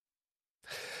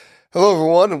Hello,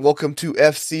 everyone, and welcome to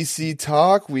FCC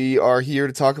Talk. We are here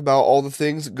to talk about all the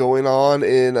things going on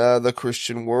in the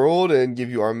Christian world and give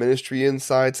you our ministry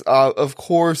insights. Of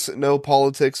course, no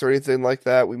politics or anything like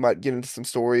that. We might get into some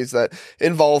stories that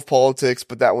involve politics,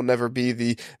 but that will never be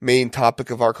the main topic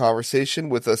of our conversation.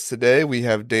 With us today, we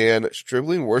have Dan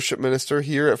Stribling, worship minister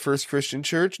here at First Christian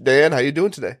Church. Dan, how you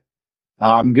doing today?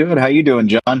 I'm good. How you doing,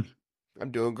 John?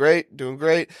 I'm doing great, doing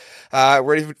great.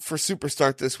 Ready for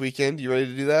Superstart this weekend. You ready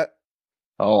to do that?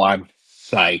 Oh, I'm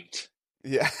psyched.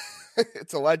 Yeah.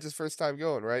 It's Elijah's first time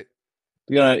going, right?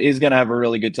 He's gonna have a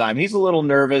really good time. He's a little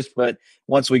nervous, but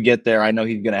once we get there, I know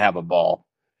he's gonna have a ball.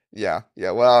 Yeah, yeah.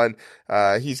 Well,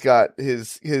 and he's got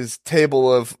his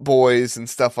table of boys and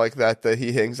stuff like that that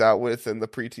he hangs out with in the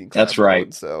preteen That's class right.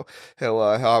 going. So he'll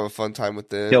have a fun time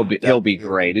with He'll them. be he'll be Definitely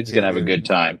great. He's gonna him have a good and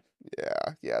time.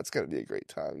 yeah, it's gonna be a great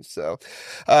time. So,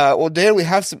 well, Dan, we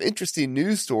have some interesting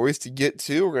news stories to get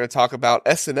to. We're gonna talk about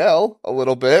SNL a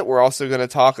little bit. We're also gonna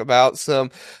talk about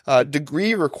some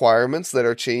degree requirements that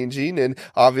are changing, and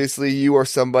obviously, you are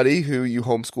somebody who you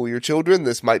homeschool your children.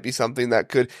 This might be something that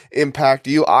could impact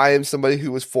you. I am somebody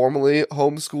who was formerly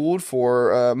homeschooled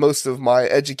for most of my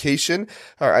education,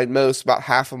 or at most about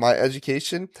half of my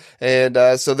education, and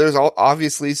so there's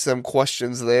obviously some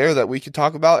questions there that we could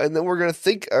talk about, and then we're going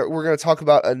to talk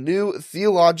about a new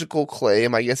theological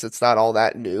claim. I guess it's not all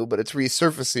that new, but it's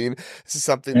resurfacing. This is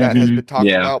something that has been talked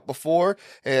Yeah, about before,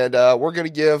 and we're going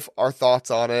to give our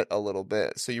thoughts on it a little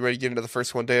bit. So, you ready to get into the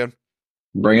first one, Dan?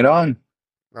 bring it on.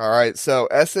 All right, so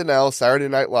SNL, Saturday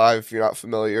Night Live, if you're not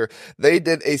familiar, they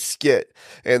did a skit,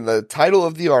 and the title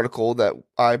of the article that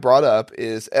I brought up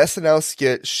is SNL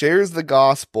skit shares the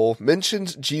gospel,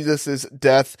 mentions Jesus's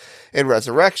death and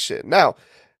resurrection. Now,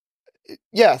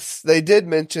 yes, they did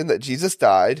mention that Jesus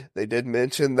died. They did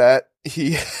mention that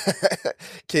he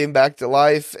came back to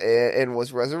life and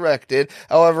was resurrected.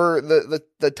 However,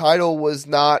 the title was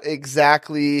not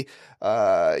exactly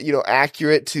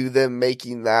accurate to them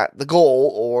making that the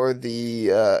goal or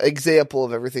the example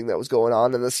of everything that was going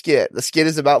on in the skit. The skit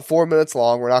is about 4 minutes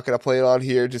long. We're not going to play it on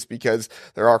here just because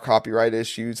there are copyright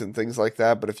issues and things like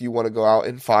that. But if you want to go out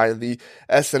and find the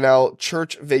SNL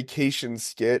church vacation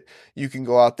skit, you can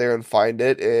go out there and find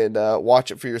it and watch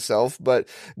it for yourself. But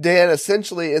Dan,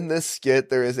 essentially in this skit,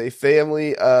 there is a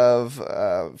family of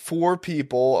four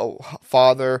people, a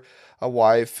father, a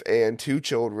wife, and two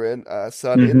children, a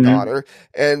son and hmm daughter.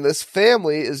 And this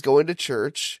family is going to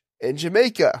church in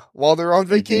Jamaica while they're on hmm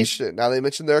vacation. Now, they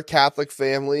mentioned they're a Catholic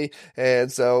family,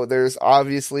 and so there's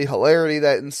obviously hilarity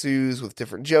that ensues with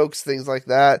different jokes, things like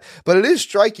that. But it is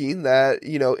striking that,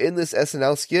 in this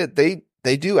SNL skit,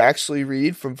 they do actually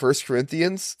read from First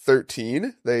Corinthians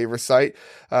 13. They recite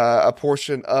a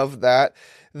portion of that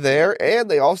there, and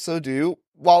they also do,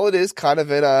 while it is kind of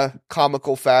in a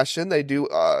comical fashion, they do,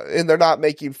 and they're not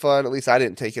making fun, at least I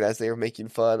didn't take it as they were making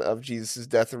fun of Jesus'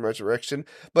 death and resurrection,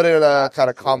 but in a kind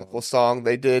of comical song,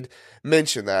 they did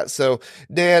mention that. So,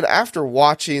 Dan, after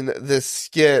watching this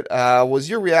skit, was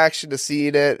your reaction to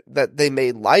seeing it that they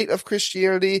made light of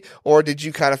Christianity, or did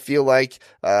you kind of feel like,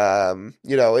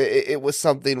 it was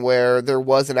something where there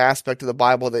was an aspect of the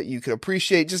Bible that you could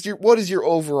appreciate? What is your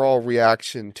overall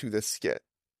reaction to this skit?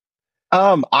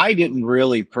 I didn't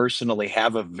really personally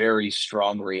have a very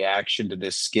strong reaction to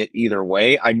this skit either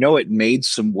way. I know it made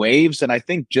some waves, and I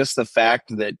think just the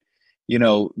fact that,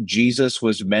 Jesus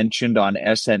was mentioned on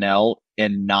SNL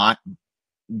and not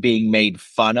being made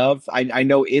fun of. I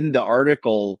know in the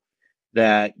article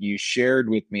that you shared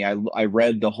with me, I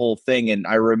read the whole thing, and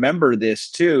I remember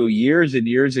this too. Years and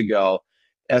years ago,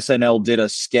 SNL did a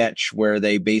sketch where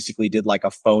they basically did like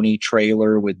a phony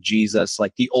trailer with Jesus,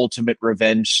 like the ultimate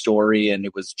revenge story, and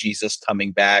it was Jesus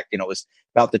coming back. It was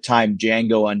about the time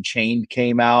Django Unchained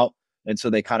came out, and so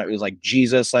they kind of, it was like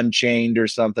Jesus Unchained or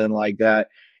something like that.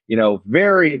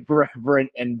 Very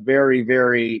reverent and very,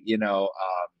 very,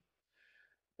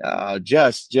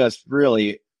 just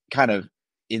really kind of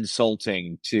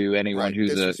insulting to anyone Right,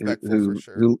 who's disrespectful for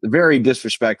sure. who very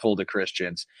disrespectful to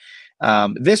Christians.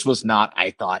 This was not,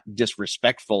 I thought,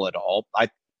 disrespectful at all.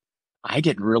 I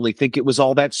didn't really think it was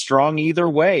all that strong either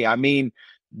way. I mean,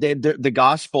 the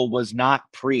gospel was not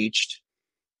preached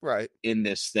Right. in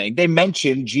this thing. They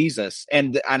mentioned Jesus,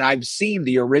 and I've seen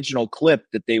the original clip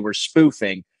that they were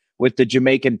spoofing with the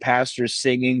Jamaican pastor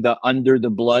singing the "Under the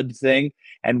Blood" thing,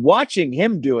 and watching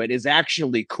him do it is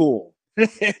actually cool. Yeah.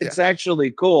 It's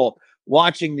actually cool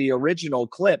watching the original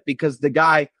clip because the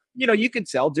guy, you can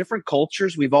tell different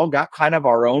cultures. We've all got kind of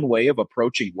our own way of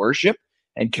approaching worship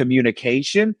and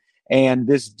communication. And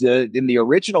this, in the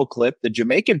original clip, the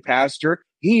Jamaican pastor,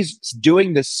 he's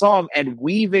doing this song and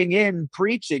weaving in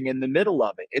preaching in the middle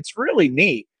of it. It's really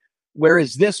neat.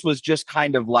 Whereas this was just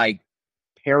kind of like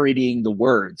parodying the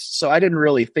words. So I didn't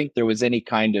really think there was any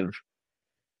kind of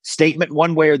statement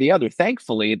one way or the other.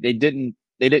 Thankfully,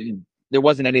 there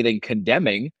wasn't anything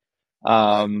condemning.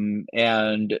 Right.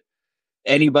 And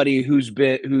anybody who's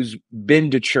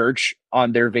been to church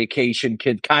on their vacation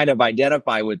can kind of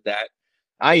identify with that.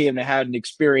 I even had an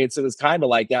experience that was kind of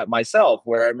like that myself,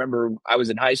 where I remember I was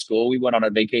in high school. We went on a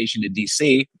vacation to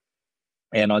DC,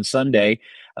 and on Sunday,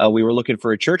 we were looking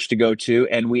for a church to go to,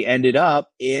 and we ended up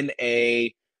in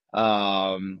a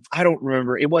I don't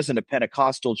remember. It wasn't a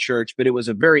Pentecostal church, but it was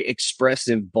a very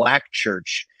expressive black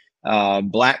church,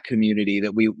 black community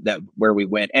that where we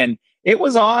went, and it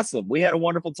was awesome. We had a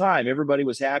wonderful time. Everybody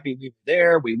was happy. We were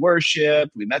there. We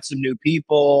worshiped. We met some new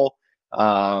people,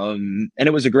 and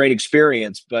it was a great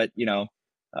experience. But yeah,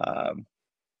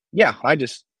 Yeah.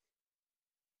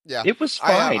 it was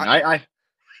I, fine. uh,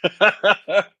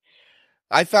 I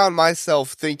I found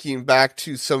myself thinking back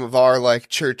to some of our like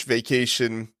church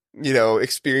vacation,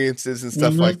 experiences and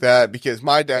stuff like Mhm. that because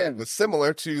my Yeah. dad was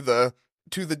similar to the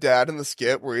dad in the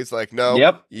skit where he's like, "No,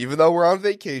 Yep. even though we're on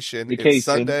vacation, it's Vacation.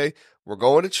 Sunday. We're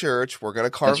going to church. We're going to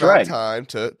carve That's out right. time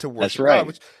to That's worship God," right.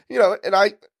 which, and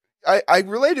I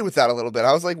related with that a little bit.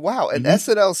 I was like, "Wow, an Hmm.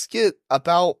 SNL skit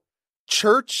about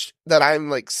church that I'm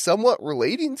like somewhat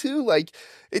relating to." Like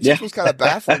it Yeah. just was kind of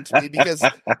baffling to me because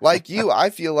like you, I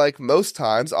feel like most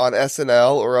times on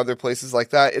SNL or other places like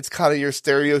that, it's kind of your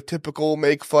stereotypical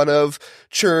make fun of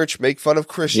church, make fun of Yep.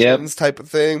 Christians type of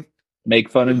thing.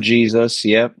 Make fun of Jesus.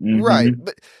 Yep. Right. Hmm.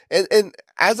 But and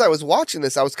as I was watching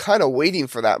this, I was kind of waiting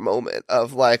for that moment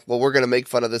of like, well, we're going to make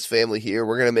fun of this family here.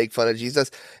 We're going to make fun of Jesus.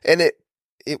 And it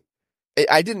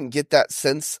I didn't get that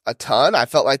sense a ton. I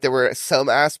felt like there were some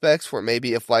aspects where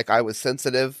maybe if like I was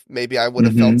sensitive, maybe I would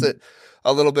have felt Hmm. it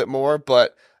a little bit more,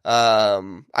 but I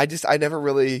never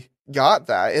really got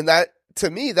that. And that to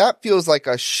me that feels like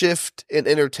a shift in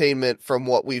entertainment from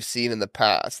what we've seen in the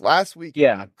past. Last week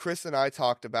Yeah, Chris and I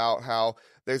talked about how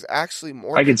there's actually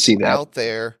more I could see people that. out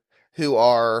there who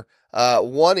are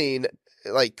wanting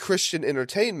like Christian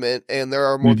entertainment, and there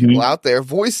are more people Hmm. out there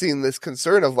voicing this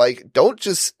concern of like, don't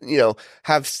just,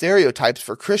 have stereotypes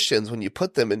for Christians when you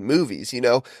put them in movies.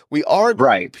 We are normal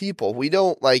Right. people. We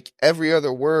don't like every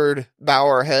other word bow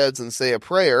our heads and say a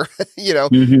prayer, Yeah.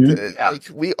 like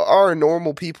we are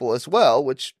normal people as well,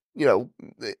 which,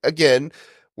 again,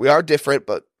 we are different,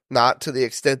 but not to the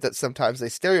extent that sometimes they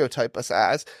stereotype us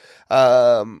as.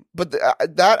 But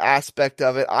that aspect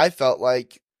of it, I felt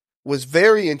like was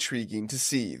very intriguing to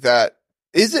see that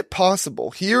is it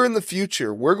possible here in the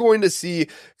future we're going to see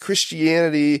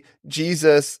Christianity,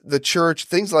 Jesus, the church,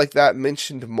 things like that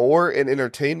mentioned more in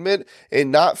entertainment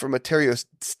and not from a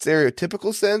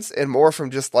stereotypical sense and more from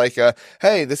just like a,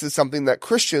 hey, this is something that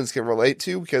Christians can relate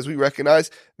to because we recognize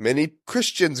many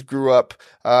Christians grew up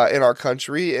in our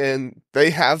country and they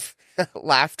have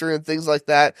laughter and things like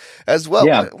that as well.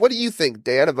 Yeah. What do you think,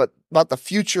 Dan, about the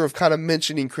future of kind of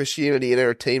mentioning Christianity in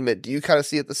entertainment? Do you kind of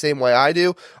see it the same way I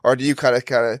do, or do you kind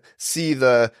of see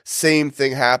the same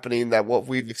thing happening that what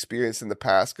we've experienced in the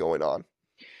past going on?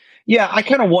 Yeah, I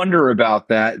kind of wonder about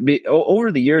that.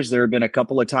 Over the years, there have been a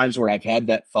couple of times where I've had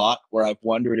that thought where I've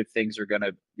wondered if things are going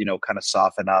to, kind of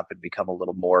soften up and become a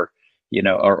little more,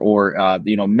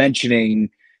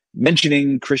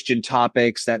 mentioning Christian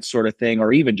topics, that sort of thing,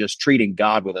 or even just treating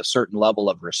God with a certain level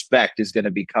of respect is going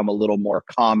to become a little more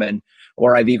common.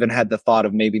 Or I've even had the thought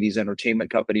of maybe these entertainment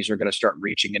companies are going to start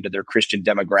reaching into their Christian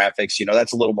demographics.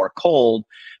 That's a little more cold,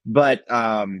 but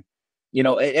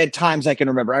at times I can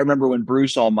remember. I remember when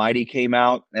Bruce Almighty came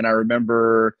out, and I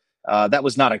remember that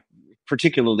was not a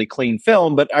particularly clean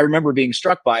film, but I remember being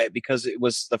struck by it because it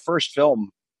was the first film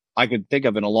I could think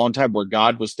of in a long time where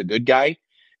God was the good guy.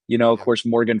 Of Yeah. course,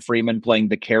 Morgan Freeman playing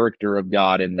the character of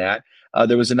God in that.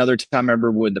 There was another time I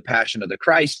remember when The Passion of the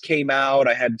Christ came out.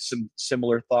 I had some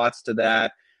similar thoughts to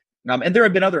that. And there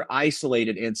have been other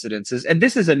isolated incidences. And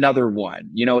this is another one.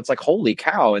 It's like, holy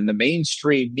cow, in the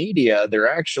mainstream media,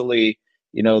 they're actually,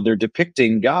 they're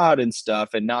depicting God and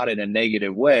stuff and not in a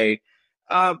negative way.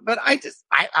 But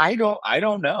I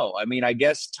don't know. I mean, I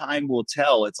guess time will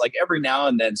tell. It's like every now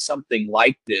and then something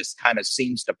like this kind of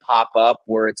seems to pop up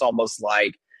where it's almost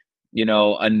like,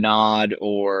 a nod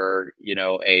or,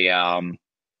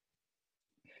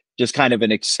 just kind of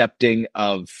an accepting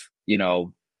of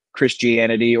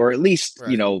Christianity, or at least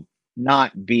Right.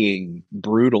 not being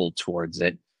brutal towards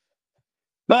it.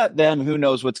 But then who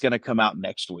knows what's going to come out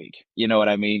next week? You know what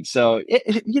I mean? So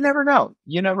you never know.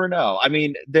 You never know. I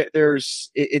mean,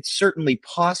 it's certainly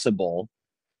possible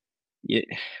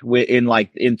in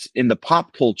like in the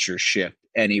pop culture shift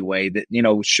anyway that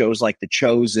shows like The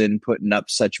Chosen putting up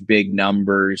such big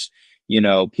numbers.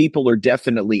 People are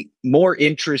definitely more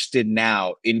interested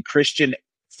now in Christian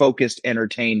focused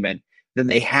entertainment than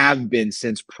they have been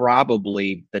since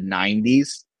probably the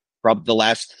 90s, probably the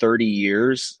last 30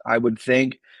 years, I would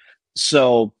think.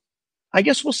 So I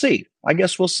guess we'll see. I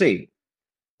guess we'll see.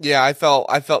 Yeah, I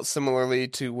felt similarly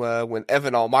to when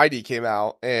Evan Almighty came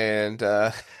out, and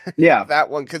Yeah. that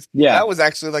one, because Yeah. that was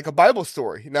actually like a Bible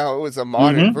story. Now it was a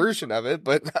modern Hmm. version of it,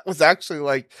 but that was actually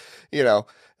like, you know,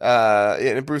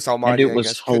 and Bruce And Almighty, it I was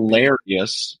guess, could be.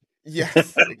 hilarious.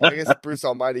 Yes, I guess Bruce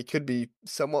Almighty could be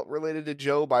somewhat related to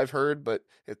Job, I've heard, but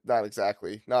it's not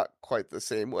exactly, not quite the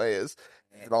same way as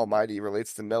Evan Almighty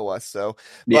relates to Noah. So,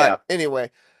 Yeah. but anyway.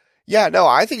 Yeah, no,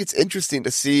 I think it's interesting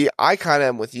to see. I kind of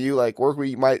am with you, like where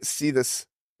we might see this,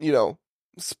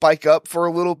 spike up for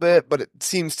a little bit, but it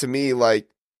seems to me like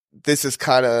this is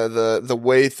kind of the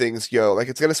way things go. Like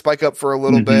it's going to spike up for a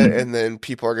little bit, Hmm. and then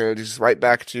people are going to just right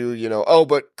back to, oh,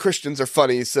 but Christians are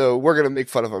funny, so we're going to make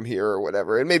fun of them here or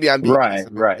whatever. And maybe I'm being Right.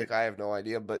 Right. pessimistic. I have no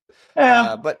idea, but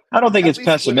Yeah. but I don't think at it's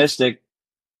least when it's pessimistic.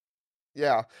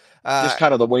 yeah, Just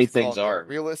kind of the what would way you call things it then? are.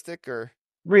 Realistic or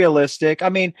Realistic. I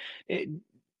mean, it,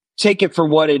 take it for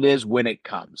what it is when it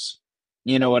comes.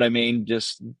 You know what I mean?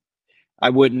 Just I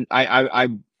wouldn't. I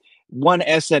one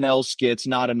SNL skit's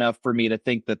not enough for me to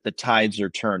think that the tides are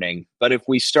turning. But if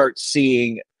we start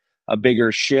seeing a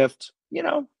bigger shift,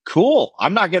 cool.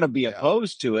 I'm not going to be yeah.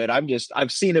 opposed to it.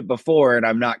 I've seen it before, and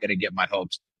I'm not going to get my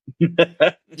hopes.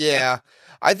 Yeah,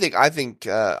 I think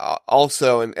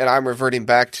also, and I'm reverting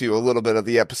back to a little bit of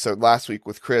the episode last week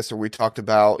with Chris, where we talked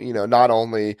about not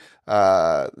only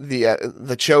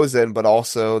the Chosen, but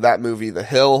also that movie The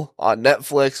Hill on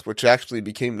Netflix, which actually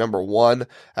became number one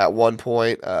at one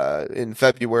point in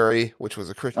February, which was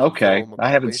a Christian Okay, film I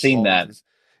about haven't seen baseball, which that. was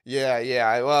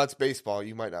yeah. Well, it's baseball.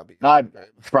 You might not be I into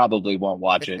probably won't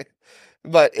watch it. it.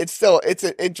 But it's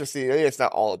an interesting. I mean, it's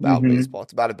not all about Hmm. baseball.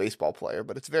 It's about a baseball player,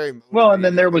 but it's very Well, and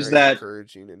then there motivating, was very that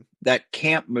encouraging, and that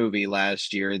camp movie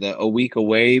last year, the A Week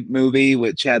Away movie,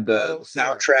 which had the oh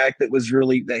yeah, soundtrack that was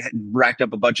really they had racked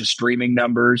up a bunch of streaming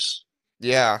numbers.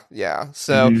 yeah.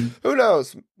 So Hmm. who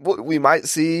knows? We might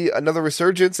see another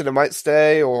resurgence, and it might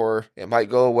stay, or it might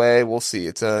go away. We'll see.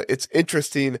 It's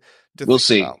interesting to We'll think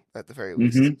see. about at the very Hmm.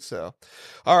 least. So,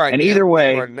 all right, And Dan, either let's go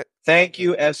to our way, next. thank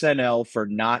you SNL for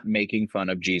not making fun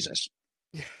of Jesus.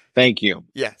 Thank you.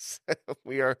 Yes,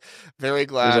 we are very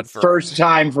There's a glad for. first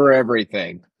time for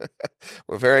everything.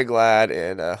 We're very glad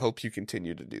and hope you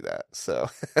continue to do that. So,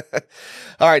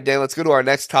 all right, Dan, let's go to our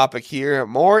next topic here.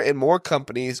 More and more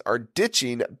companies are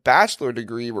ditching bachelor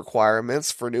degree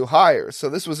requirements for new hires. So,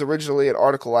 this was originally an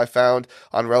article I found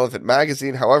on Relevant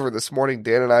Magazine. However, this morning,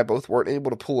 Dan and I both weren't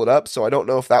able to pull it up. So, I don't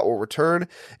know if that will return.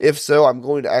 If so, I'm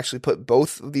going to actually put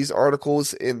both of these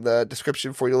articles in the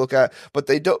description for you to look at. But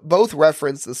they both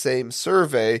reference the same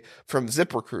survey from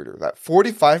ZipRecruiter that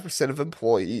 45% of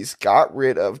employees got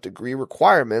rid of degree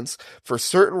requirements for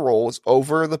certain roles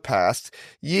over the past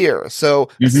year. So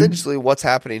Hmm. essentially, what's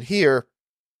happening here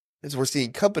is we're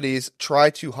seeing companies try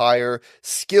to hire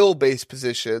skill-based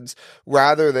positions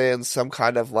rather than some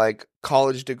kind of like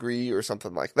college degree or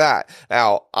something like that.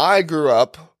 Now, I grew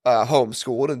up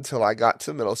homeschooled until I got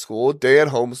to middle school. Dan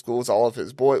homeschools all of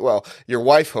his boys. Well, your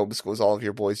wife homeschools all of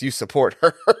your boys. You support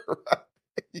her.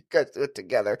 You guys do it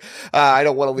together. I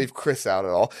don't want to leave Chris out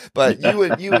at all, but you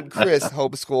and Chris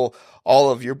homeschool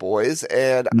all of your boys,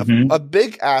 and a Hmm.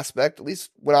 big aspect, at least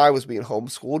when I was being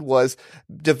homeschooled, was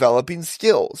developing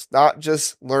skills, not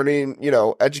just learning,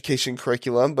 education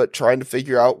curriculum, but trying to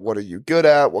figure out what are you good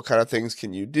at, what kind of things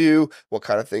can you do, what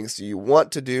kind of things do you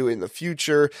want to do in the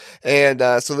future, and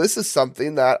so this is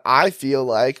something that I feel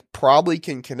like probably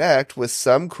can connect with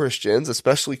some Christians,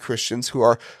 especially Christians who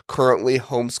are currently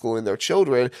homeschooling their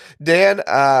children. Dan,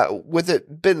 with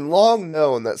it been long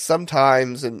known that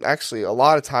sometimes, and actually a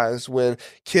lot of times, when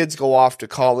kids go off to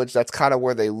college, that's kind of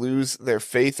where they lose their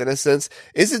faith in a sense.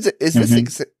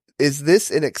 Hmm. Is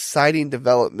this an exciting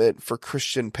development for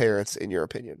Christian parents, in your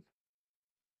opinion?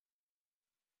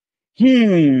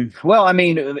 Well, I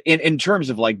mean, in terms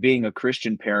of like being a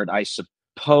Christian parent, I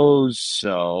suppose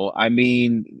so. I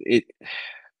mean,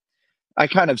 I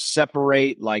kind of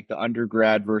separate like the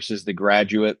undergrad versus the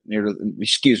graduate,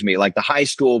 excuse me, like the high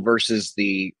school versus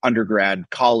the undergrad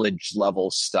college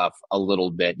level stuff a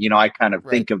little bit. I kind of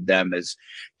Right. think of them as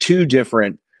two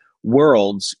different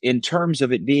worlds in terms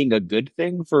of it being a good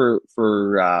thing for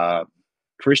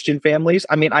Christian families.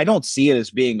 I mean, I don't see it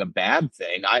as being a bad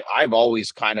thing. I've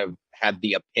always kind of had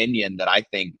the opinion that I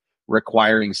think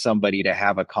requiring somebody to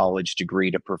have a college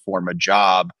degree to perform a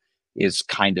job is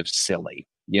kind of silly.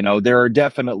 There are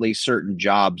definitely certain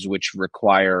jobs which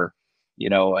require,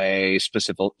 a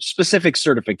specific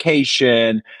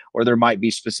certification, or there might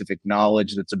be specific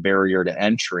knowledge that's a barrier to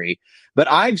entry. But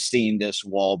I've seen this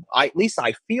wall, at least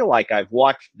I feel like I've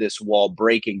watched this wall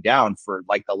breaking down for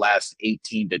like the last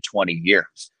 18 to 20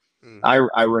 years. Mm,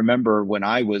 I remember when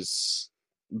I was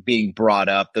being brought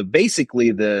up,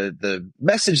 the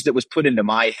message that was put into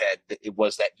my head, it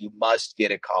was that you must get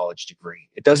a college degree.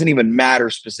 It doesn't even matter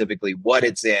specifically what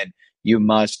it's in, you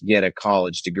must get a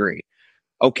college degree.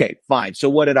 Okay, fine. So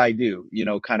what did I do?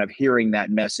 Kind of hearing that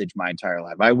message my entire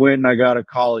life. I went and I got a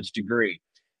college degree.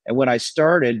 And when I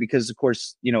started, because of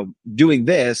course, doing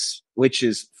this, which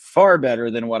is far better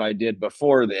than what I did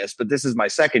before this, but this is my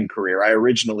second career. I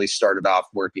originally started off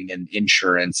working in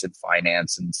insurance and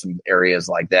finance and some areas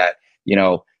like that,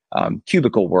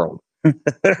 cubicle world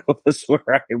was where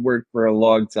I worked for a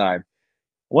long time.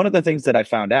 One of the things that I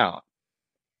found out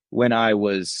when I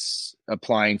was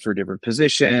applying for different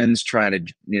positions, trying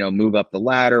to, move up the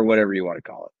ladder, whatever you want to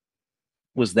call it,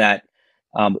 was that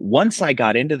once I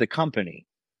got into the company,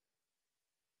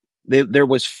 there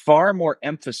was far more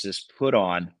emphasis put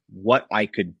on what I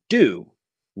could do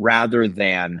rather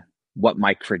than what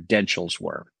my credentials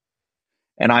were.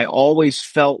 And I always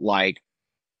felt like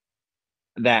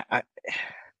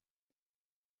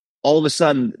all of a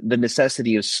sudden the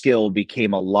necessity of skill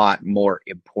became a lot more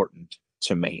important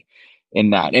to me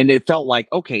in that. And it felt like,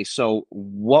 okay, so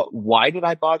why did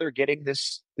I bother getting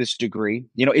this degree?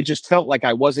 It just felt like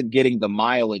I wasn't getting the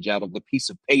mileage out of the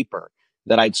piece of paper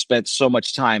that I'd spent so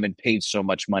much time and paid so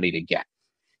much money to get.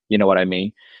 You know what I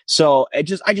mean? So I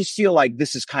just feel like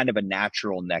this is kind of a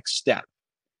natural next step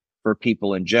for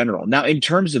people in general. Now, in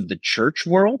terms of the church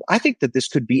world, I think that this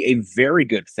could be a very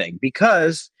good thing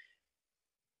because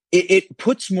it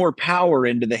puts more power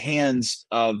into the hands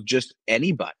of just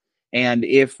anybody. And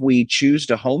if we choose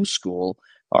to homeschool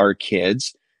our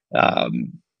kids,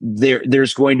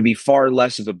 there's going to be far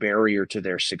less of a barrier to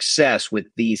their success with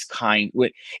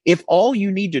if all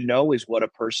you need to know is what a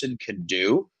person can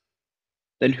do,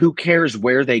 then who cares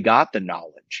where they got the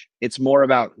knowledge? It's more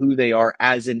about who they are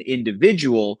as an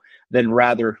individual than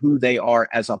rather who they are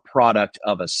as a product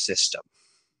of a system.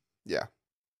 yeah.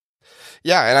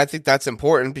 Yeah, and I think that's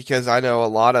important because I know a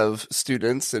lot of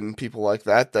students and people like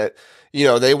that,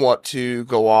 they want to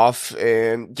go off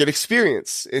and get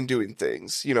experience in doing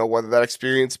things, whether that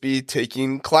experience be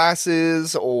taking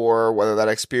classes or whether that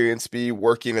experience be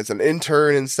working as an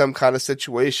intern in some kind of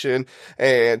situation.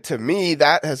 And to me,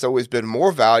 that has always been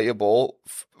more valuable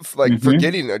for Mm-hmm.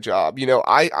 getting a job.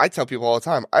 I tell people all the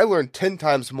time, I learned 10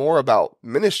 times more about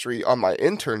ministry on my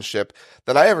internship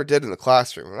than I ever did in the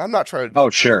classroom. And I'm not trying to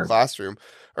Oh, disparage the sure. classroom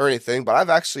or anything, but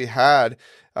I've actually had,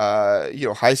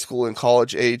 high school and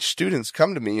college age students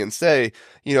come to me and say,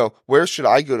 where should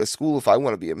I go to school if I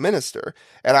want to be a minister?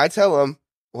 And I tell them,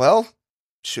 well,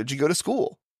 should you go to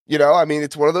school? I mean,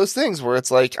 it's one of those things where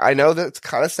it's like, I know that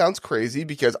kind of sounds crazy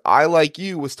because I, like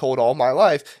you, was told all my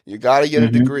life, you got to get a Mm-hmm.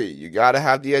 degree. You got to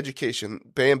have the education.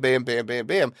 Bam, bam, bam, bam,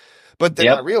 bam. But then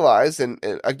I Yep. realized, and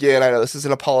again, I know this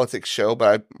isn't a politics show,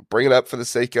 but I bring it up for the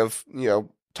sake of,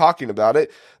 talking about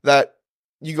it, that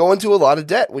you go into a lot of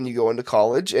debt when you go into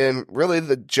college, and really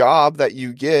the job that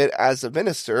you get as a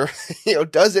minister,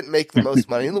 doesn't make the most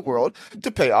money in the world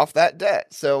to pay off that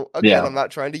debt. So again, Yeah. I'm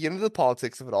not trying to get into the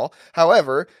politics of it all.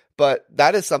 However, but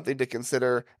that is something to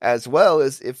consider as well,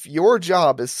 is if your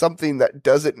job is something that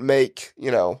doesn't make,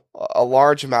 a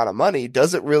large amount of money,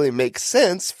 does it really make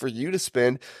sense for you to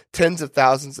spend tens of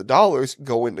thousands of dollars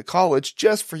going to college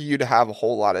just for you to have a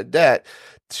whole lot of debt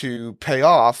to pay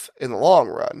off in the long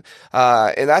run?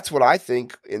 And that's what I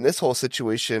think in this whole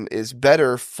situation is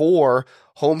better for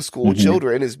homeschool Mm-hmm.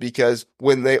 children, is because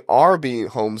when they are being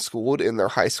homeschooled in their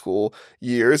high school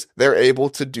years, they're able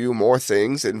to do more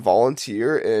things and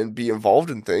volunteer and be involved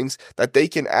in things that they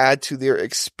can add to their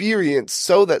experience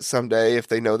so that someday, if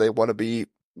they know they want to be,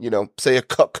 say a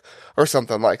cook or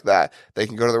something like that, they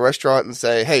can go to the restaurant and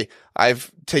say, hey,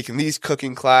 I've taken these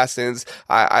cooking classes.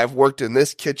 I've worked in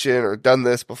this kitchen or done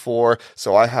this before.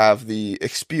 So I have the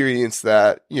experience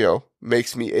that,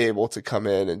 makes me able to come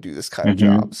in and do this kind of Mm-hmm.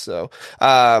 job. So,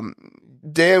 um,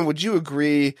 Dan, would you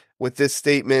agree with this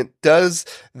statement? Does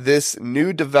this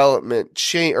new development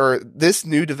changes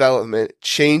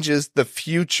the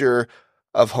future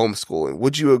of homeschooling?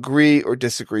 Would you agree or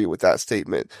disagree with that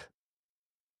statement?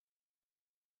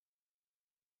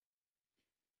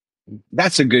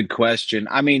 That's a good question.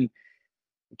 I mean,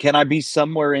 can I be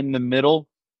somewhere in the middle?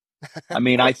 I Of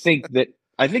mean, course. I think that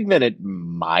it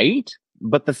might,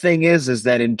 but the thing is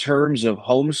that in terms of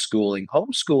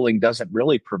homeschooling doesn't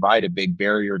really provide a big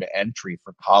barrier to entry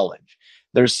for college.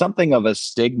 There's something of a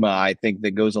stigma, I think,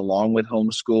 that goes along with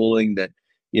homeschooling, that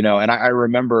And I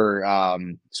remember,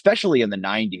 especially in the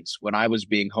 90s when I was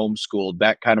being homeschooled,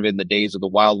 back kind of in the days of the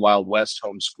wild, wild west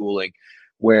homeschooling,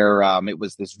 where it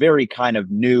was this very kind of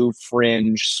new,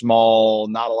 fringe, small,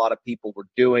 not a lot of people were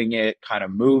doing it kind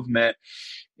of movement.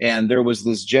 And there was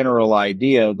this general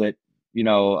idea that,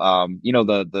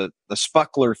 the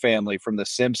Spuckler family from The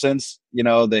Simpsons,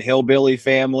 the hillbilly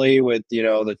family with,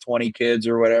 the 20 kids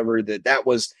or whatever, that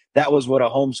was what a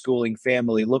homeschooling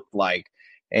family looked like.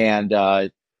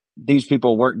 And these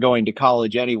people weren't going to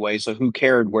college anyway, so who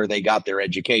cared where they got their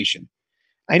education?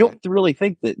 I don't Right. really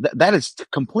think that is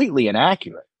completely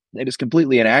inaccurate. It is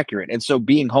completely inaccurate. And so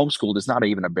being homeschooled is not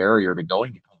even a barrier to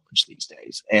going to college these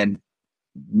days. And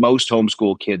most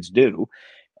homeschool kids do.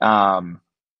 Um,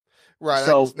 Right. I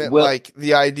so just meant will like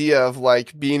the idea of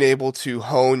like being able to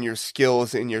hone your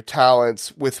skills and your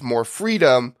talents with more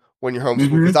freedom when you're homeschooled.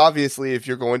 Because Mhm. obviously, if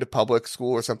you're going to public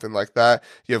school or something like that,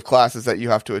 you have classes that you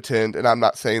have to attend. And I'm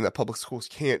not saying that public schools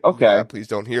can't do Okay. that. Please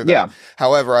don't hear that. Yeah.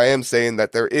 However, I am saying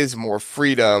that there is more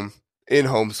freedom in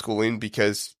homeschooling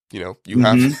because, you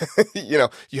have,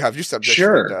 Mhm. you have your subjects to get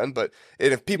Sure. done. But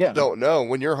and if people Yeah. don't know,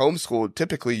 when you're homeschooled,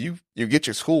 typically you get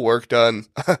your schoolwork done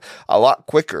a lot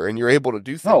quicker and you're able to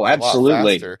do Oh, things a lot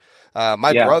absolutely. faster.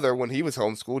 My Yeah. brother, when he was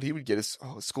homeschooled, he would get his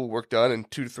schoolwork done in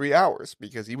 2 to 3 hours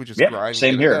because he would just Yeah. grind and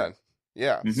Same get it here. done.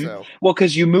 Yeah. hmm So, Well,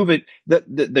 because you move it,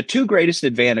 the two greatest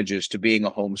advantages to being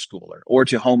a homeschooler or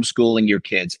to homeschooling your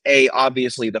kids.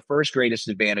 Obviously, the first greatest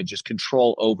advantage is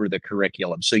control over the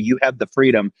curriculum. So you have the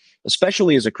freedom,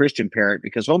 especially as a Christian parent,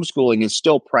 because homeschooling is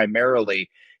still primarily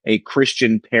a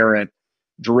Christian parent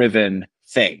driven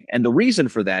thing. And the reason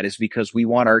for that is because we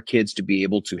want our kids to be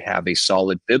able to have a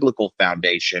solid biblical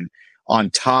foundation on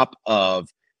top of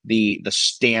the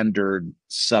standard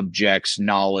subjects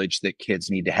knowledge that kids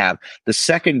need to have. The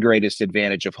second greatest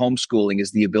advantage of homeschooling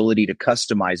is the ability to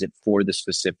customize it for the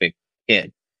specific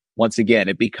kid. Once again,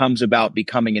 it becomes about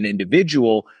becoming an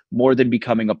individual more than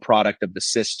becoming a product of the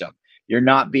system. You're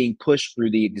not being pushed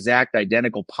through the exact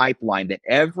identical pipeline that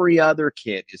every other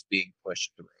kid is being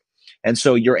pushed through. And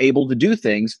so you're able to do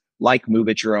things like move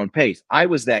at your own pace. I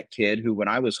was that kid who, when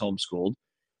I was homeschooled,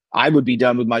 I would be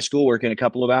done with my schoolwork in a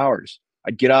couple of hours.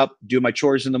 I'd get up, do my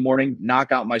chores in the morning,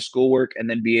 knock out my schoolwork, and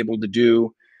then be able to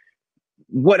do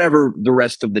whatever the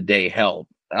rest of the day held.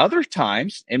 Other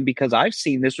times, and because I've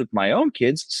seen this with my own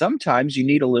kids, sometimes you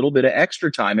need a little bit of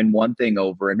extra time in one thing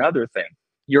over another thing.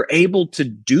 You're able to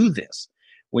do this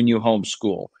when you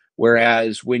homeschool.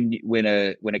 Whereas when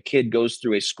a kid goes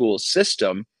through a school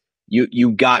system,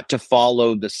 you got to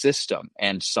follow the system,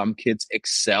 and some kids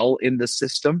excel in the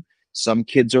system. Some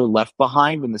kids are left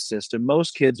behind in the system.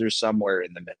 Most kids are somewhere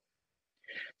in the middle.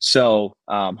 So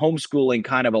homeschooling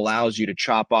kind of allows you to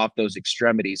chop off those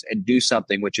extremities and do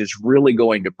something which is really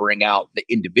going to bring out the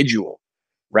individual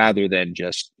rather than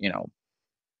just,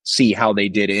 see how they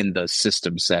did in the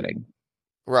system setting.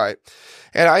 right.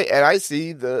 And I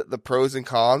see the pros and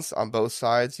cons on both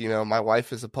sides. My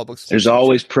wife is a public school There's teacher.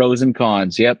 always pros and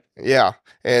cons. Yep. Yeah.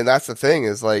 And that's the thing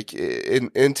is like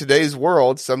in today's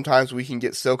world, sometimes we can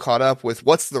get so caught up with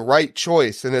what's the right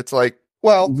choice. And it's like,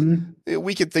 well, Mm-hmm.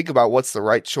 we can think about what's the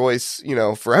right choice,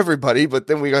 for everybody, but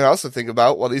then we can also think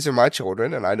about, well, these are my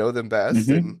children and I know them best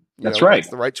Mm-hmm. and, That's what's right.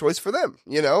 the right choice for them,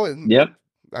 and Yep.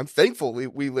 I'm thankful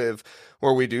we live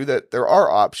where we do that there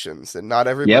are options and not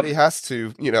everybody Yep. has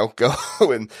to, go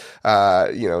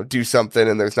and, do something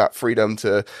and there's not freedom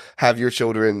to have your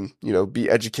children, be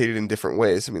educated in different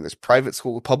ways. I mean, there's private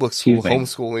school, public school, Excuse me.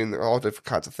 homeschooling, there are all different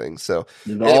kinds of things. So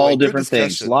There's anyway, all good different things,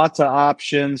 discussion. lots of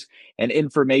options, and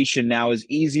information now is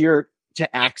easier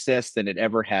to access than it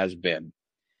ever has been.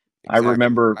 I Exactly.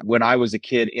 remember when I was a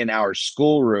kid in our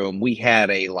schoolroom, we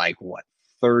had a like what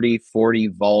 30, 40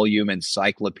 volume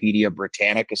Encyclopedia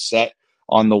Britannica set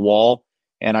on the wall.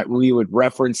 And we would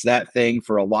reference that thing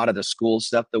for a lot of the school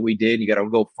stuff that we did. You got to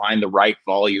go find the right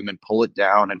volume and pull it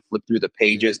down and flip through the Yeah.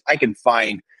 pages. I can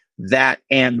find that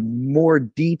and more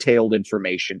detailed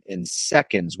information in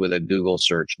seconds with a Google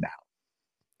search now.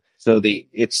 So the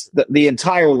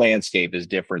entire landscape is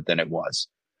different than it was.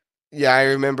 Yeah, I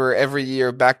remember every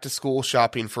year back to school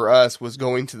shopping for us was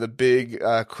going to the big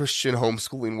Christian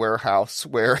homeschooling warehouse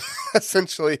where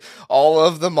essentially all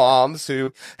of the moms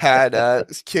who had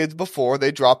kids before they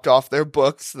dropped off their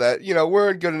books that,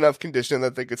 were in good enough condition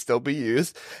that they could still be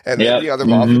used. And then Yep. the other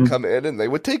moms would Mm-hmm. come in and they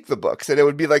would take the books. And it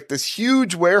would be like this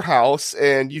huge warehouse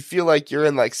and you feel like you're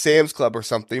in like Sam's Club or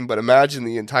something, but imagine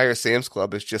the entire Sam's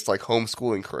Club is just like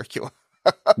homeschooling curriculum.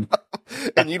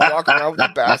 And you'd walk around with a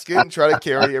basket and try to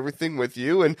carry everything with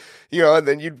you. And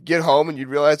then you'd get home and you'd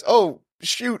realize, oh,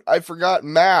 shoot, I forgot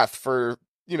math for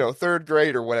third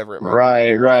grade or whatever it might be.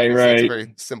 Right, right, Obviously, it's a right.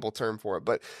 very simple term for it,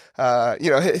 but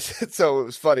so it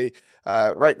was funny.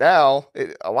 Right now,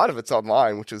 a lot of it's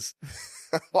online, which is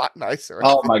a lot nicer, I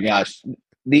Oh my think. gosh.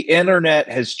 The internet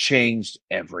has changed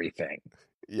everything.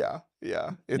 Yeah,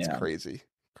 yeah, it's Yeah. crazy,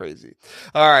 crazy.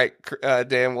 All right,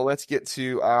 Dan. Well, let's get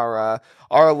to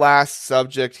our last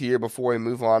subject here before we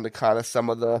move on to kind of some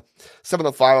of the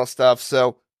final stuff.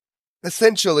 So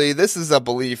essentially, this is a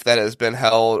belief that has been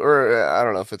held, or I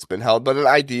don't know if it's been held, but an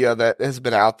idea that has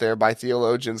been out there by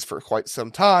theologians for quite some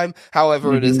time.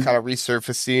 However, it is Hmm. kind of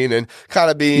resurfacing and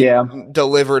kind of being Yeah,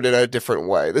 delivered in a different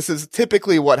way. This is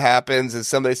typically what happens is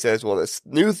somebody says, well, this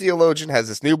new theologian has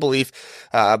this new belief,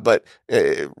 but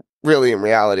really in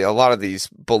reality, a lot of these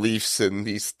beliefs and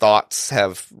these thoughts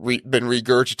have been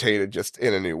regurgitated just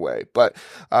in a new way. But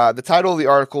the title of the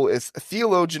article is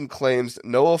Theologian Claims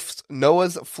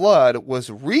Noah's Flood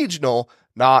was regional,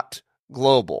 not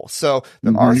global. So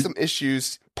there are hmm some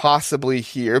issues possibly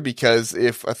here because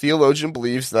if a theologian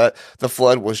believes that the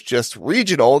flood was just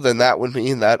regional, then that would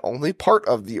mean that only part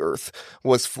of the earth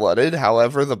was flooded.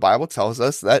 However, the Bible tells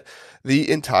us that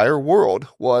the entire world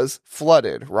was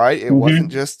flooded, right? It wasn't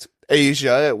hmm just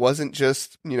Asia. It wasn't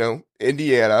just,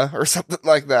 Indiana or something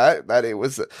like that, that it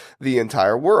was the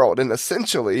entire world. And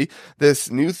essentially, this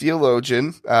new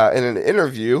theologian, in an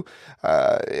interview,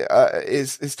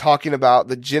 is talking about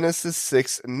the Genesis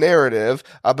 6 narrative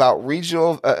about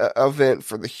regional event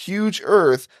for the huge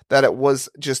earth, that it was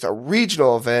just a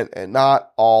regional event and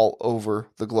not all over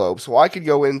the globe. So I could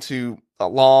go into a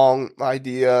long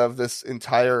idea of this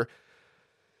entire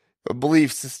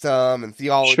belief system and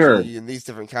sure. theology and these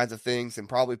different kinds of things and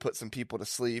probably put some people to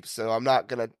sleep. So I'm not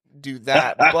going to do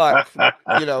that. But,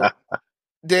 you know,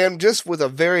 Dan, just with a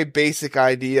very basic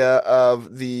idea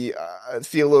of the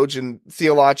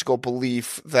theological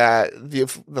belief that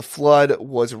the flood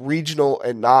was regional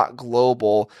and not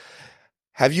global.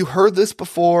 Have you heard this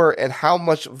before, and how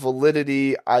much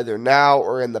validity, either now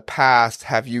or in the past,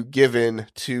 have you given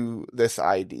to this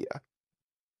idea?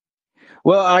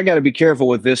 Well, I got to be careful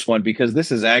with this one because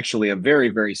this is actually a very,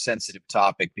 very sensitive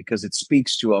topic because it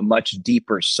speaks to a much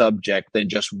deeper subject than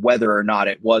just whether or not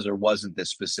it was or wasn't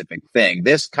this specific thing.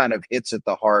 This kind of hits at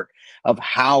the heart of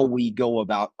how we go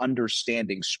about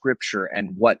understanding scripture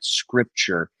and what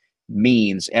scripture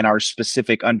means and our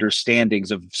specific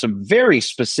understandings of some very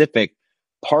specific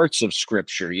parts of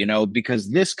scripture,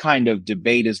 because this kind of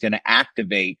debate is going to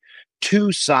activate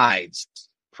two sides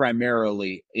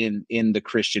primarily in the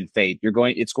Christian faith.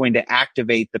 It's going to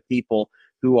activate the people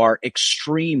who are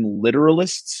extreme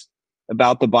literalists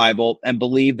about the Bible and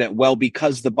believe that, well,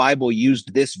 because the Bible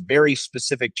used this very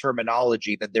specific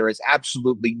terminology, that there is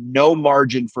absolutely no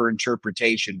margin for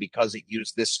interpretation because it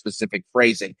used this specific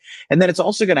phrasing. And then it's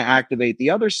also going to activate the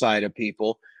other side of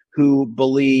people who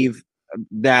believe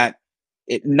that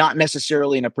it not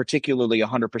necessarily in a particularly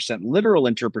 100% literal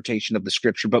interpretation of the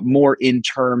scripture, but more in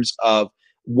terms of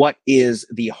what is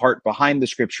the heart behind the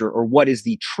scripture, or what is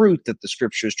the truth that the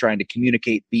scripture is trying to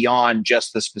communicate beyond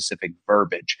just the specific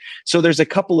verbiage. So there's a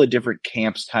couple of different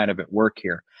camps kind of at work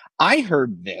here. I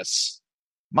heard this.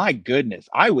 My goodness,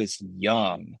 I was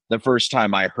young the first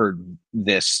time I heard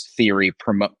this theory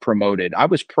promoted. I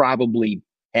was probably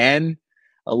 10,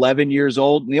 11 years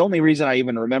old. And the only reason I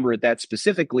even remember it that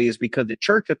specifically is because at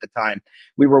church at the time,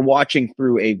 we were watching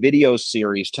through a video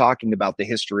series talking about the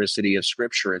historicity of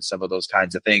scripture and some of those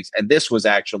kinds of things. And this was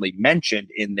actually mentioned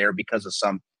in there because of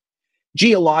some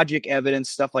geologic evidence,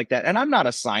 stuff like that. And I'm not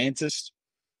a scientist,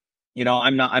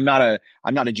 I'm not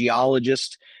a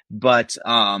geologist, but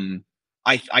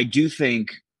I do think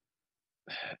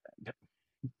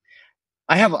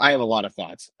I have a lot of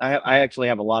thoughts. I actually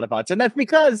have a lot of thoughts, and that's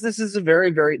because this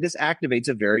activates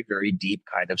a very, very deep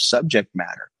kind of subject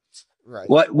matter. Right.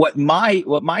 What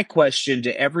my question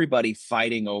to everybody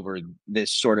fighting over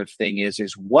this sort of thing is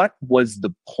what was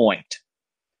the point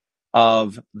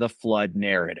of the flood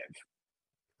narrative?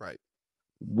 Right.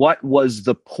 What was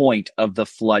the point of the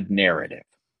flood narrative?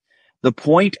 The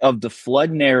point of the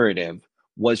flood narrative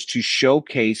was to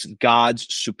showcase God's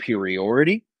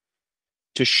superiority,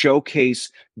 to showcase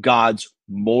God's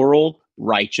moral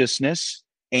righteousness,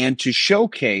 and to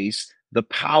showcase the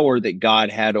power that God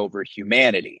had over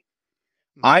humanity.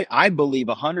 I believe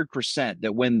 100%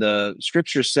 that when the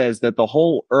scripture says that the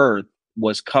whole earth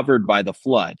was covered by the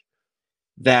flood,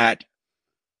 that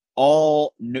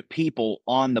all people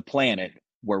on the planet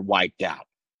were wiped out.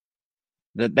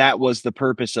 That was the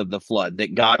purpose of the flood,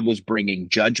 that God was bringing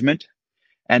judgment,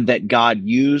 and that God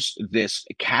used this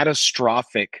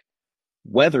catastrophic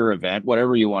weather event,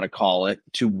 whatever you want to call it,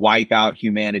 to wipe out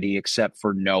humanity except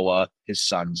for Noah, his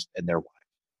sons, and their wife.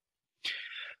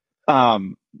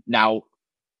 Now,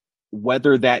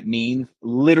 whether that means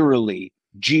literally,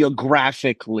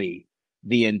 geographically,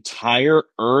 the entire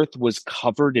earth was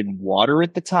covered in water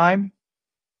at the time.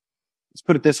 Let's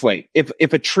put it this way. If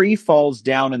a tree falls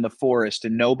down in the forest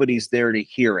and nobody's there to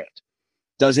hear it,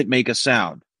 does it make a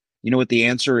sound? You know what the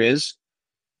answer is?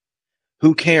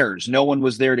 Who cares? No one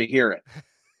was there to hear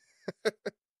it.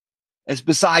 It's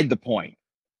beside the point.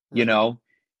 You Right. know,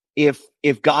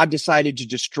 if God decided to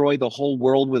destroy the whole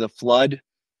world with a flood,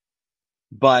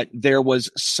 but there was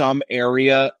some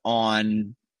area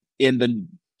on in the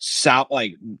south,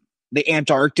 like the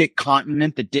Antarctic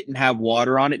continent, that didn't have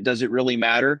water on it, does it really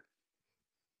matter?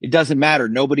 It doesn't matter.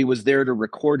 Nobody was there to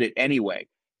record it anyway.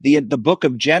 The book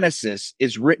of Genesis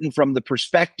is written from the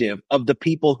perspective of the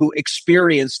people who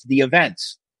experienced the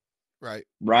events, Right.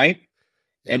 right?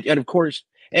 Yep. And of course,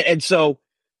 and so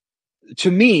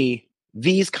to me,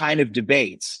 these kind of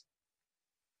debates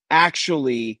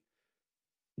actually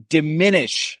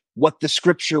diminish what the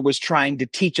scripture was trying to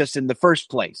teach us in the first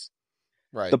place.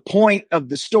 Right. The point of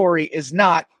the story is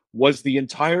not was the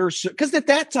entire, because at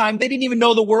that time they didn't even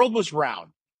know the world was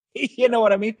round. You know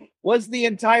what I mean? Was the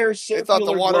entire They thought the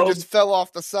circular water globe just fell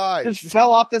off the just sides.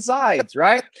 fell off the sides,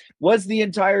 right? Was the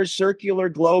entire circular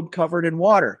globe covered in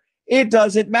water? It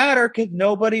doesn't matter because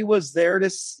nobody was there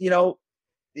to,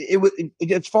 it was,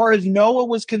 as far as Noah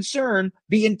was concerned,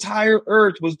 the entire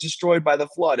earth was destroyed by the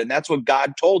flood. And that's what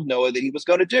God told Noah that he was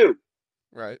going to do.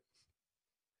 Right.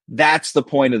 That's the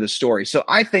point of the story. So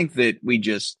I think that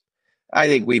I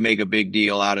think we make a big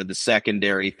deal out of the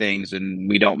secondary things and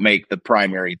we don't make the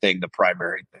primary thing the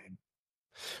primary thing.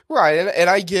 Right, and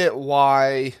I get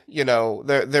why,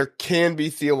 there can be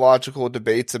theological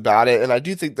debates about it, and I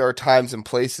do think there are times and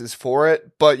places for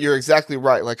it, but you're exactly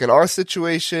right. Like in our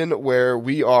situation where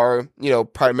we are,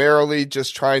 primarily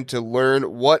just trying to learn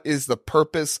what is the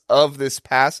purpose of this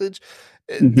passage,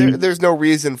 Mm-hmm. there's no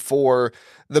reason for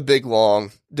the big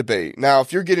long debate. Now,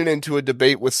 if you're getting into a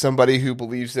debate with somebody who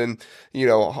believes in,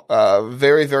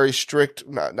 very, very strict,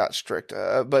 not strict,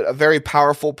 but a very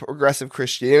powerful progressive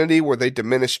Christianity where they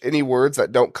diminish any words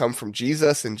that don't come from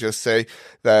Jesus and just say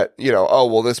that, oh,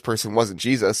 well, this person wasn't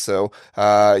Jesus. So,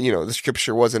 the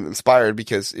scripture wasn't inspired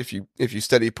because if you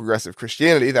study progressive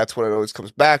Christianity, that's what it always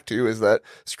comes back to is that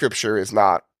scripture is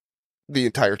not the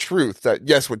entire truth. That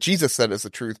yes, what Jesus said is the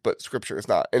truth, but scripture is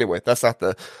not. Anyway, that's not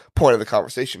the point of the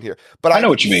conversation here. But I know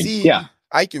what you mean. Yeah.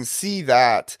 I can see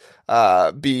that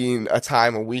being a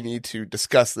time when we need to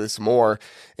discuss this more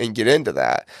and get into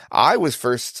that. I was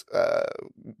first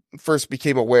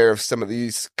became aware of some of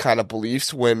these kind of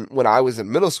beliefs when I was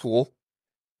in middle school.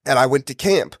 And I went to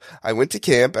camp.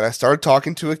 And I started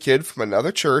talking to a kid from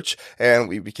another church and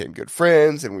we became good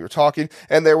friends and we were talking.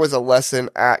 And there was a lesson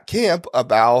at camp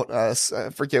about, I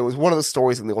forget, it was one of the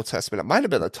stories in the Old Testament. It might have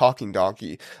been a talking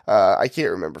donkey. I can't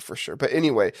remember for sure. But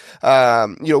anyway,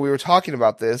 we were talking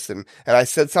about this and I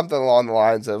said something along the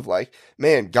lines of like,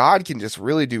 man, God can just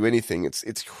really do anything.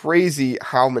 It's crazy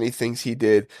how many things he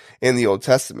did in the Old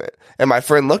Testament. And my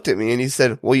friend looked at me and he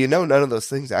said, well, none of those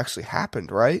things actually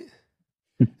happened, right?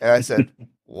 And I said,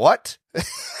 what?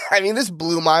 I mean, this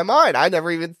blew my mind. I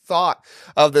never even thought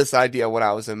of this idea when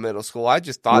I was in middle school. I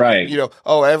just thought, Right.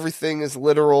 oh, everything is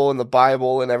literal in the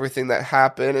Bible and everything that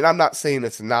happened. And I'm not saying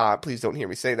it's not. Please don't hear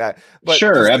me say that. But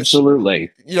Sure. just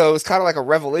Absolutely. it was kind of like a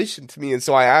revelation to me. And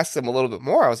so I asked him a little bit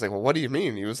more. I was like, well, what do you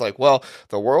mean? He was like, well,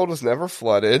 the world was never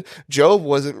flooded. Job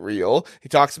wasn't real. He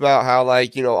talks about how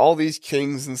like, all these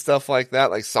kings and stuff like that,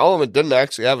 like Solomon didn't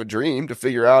actually have a dream to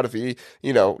figure out if he,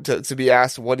 to be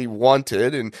asked what he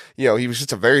wanted. And, he was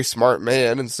just a very smart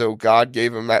man. And so God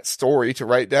gave him that story to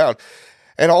write down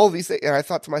and all of these things. And I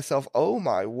thought to myself, oh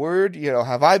my word,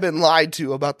 have I been lied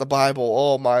to about the Bible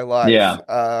all my life? Yeah.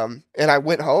 And I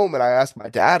went home and I asked my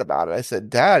dad about it. I said,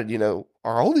 Dad, are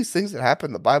all these things that happen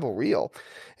in the Bible real?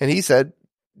 And he said,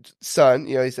 son,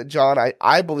 he said, John,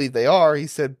 I believe they are. He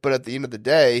said, but at the end of the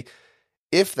day,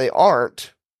 if they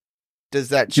aren't, does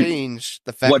that change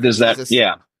the fact What that does that? Jesus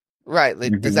Yeah. Right.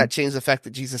 Like, does Mm-hmm. that change the fact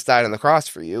that Jesus died on the cross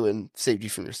for you and saved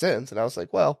you from your sins? And I was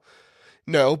like, well,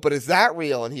 no, but is that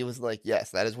real? And he was like,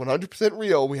 yes, that is 100%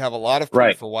 real. We have a lot of proof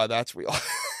Right. for why that's real.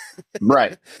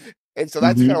 Right. And so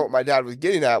that's kind Mm-hmm. of what my dad was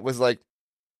getting at was like,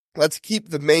 let's keep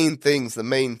the main things the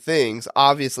main things.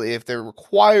 Obviously, if there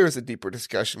requires a deeper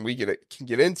discussion, we can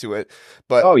get into it.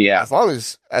 But Oh yeah. as long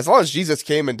as Jesus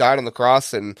came and died on the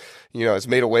cross and, has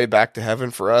made a way back to heaven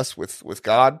for us with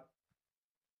God,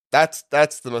 that's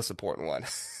the most important one.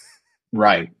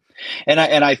 Right. And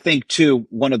I think too,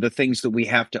 one of the things that we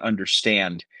have to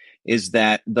understand is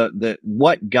that the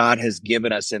what God has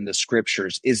given us in the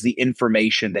scriptures is the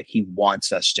information that he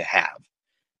wants us to have.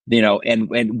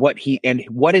 and what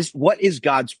is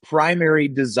God's primary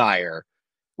desire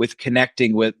with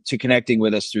connecting with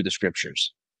us through the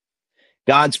scriptures.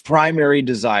 God's primary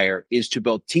desire is to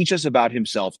both teach us about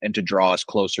himself and to draw us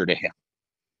closer to him.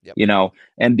 Yep.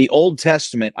 And the Old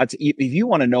Testament, if you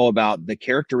want to know about the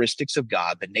characteristics of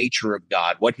God, the nature of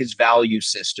God, what his value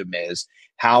system is,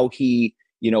 how he,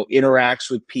 interacts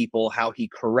with people, how he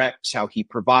corrects, how he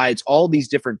provides, all these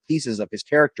different pieces of his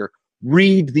character,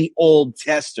 read the Old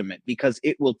Testament, because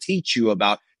it will teach you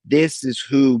about this is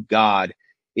who God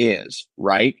is,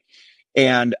 right?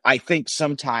 And I think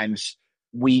sometimes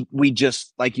we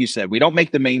just, like you said, we don't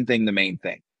make the main thing the main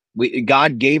thing.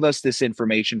 God gave us this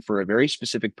information for a very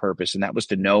specific purpose, and that was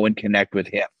to know and connect with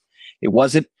him. It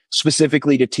wasn't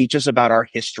specifically to teach us about our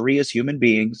history as human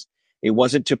beings. It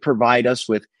wasn't to provide us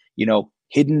with,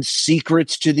 hidden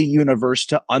secrets to the universe,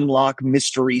 to unlock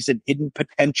mysteries and hidden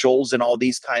potentials and all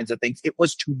these kinds of things. It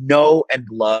was to know and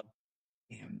love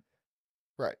him.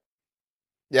 Right.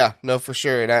 Yeah, no, for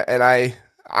sure. And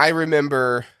I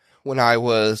remember when I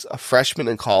was a freshman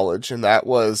in college, and that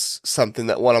was something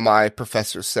that one of my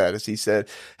professors said, is he said,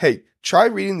 hey, try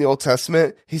reading the Old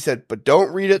Testament. He said, but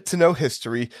don't read it to know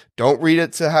history. Don't read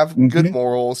it to have good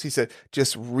morals. He said,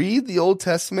 just read the Old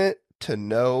Testament to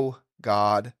know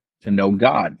God. To know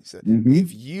God. He said,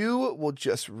 if you will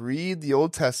just read the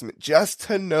Old Testament just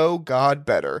to know God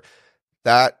better,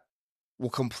 that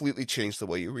will completely change the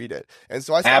way you read it. And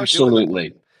so I started doing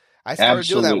that. I started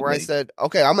doing that, where I said,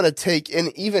 okay, I'm going to take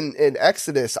in, even in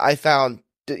Exodus, I found,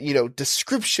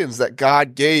 descriptions that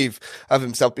God gave of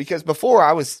himself, because before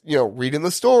I was, reading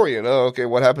the story and, okay,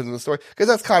 what happens in the story? Because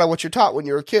that's kind of what you're taught when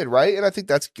you're a kid, right? And I think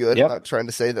that's good. Yep. I'm not trying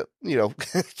to say that,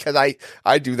 because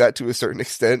I do that to a certain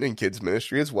extent in kids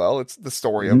ministry as well. It's the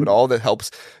story of it all that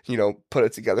helps, put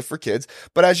it together for kids.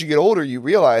 But as you get older, you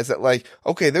realize that, like,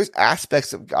 okay, there's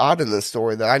aspects of God in this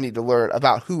story that I need to learn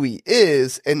about who he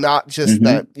is, and not just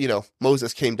that,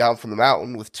 Moses came down from the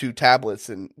mountain with 2 tablets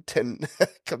and 10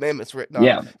 commandments written on.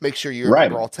 Yeah. Make sure you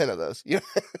remember all 10 of those.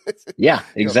 Yeah,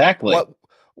 exactly.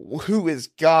 Who is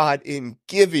God in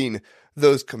giving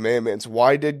those commandments?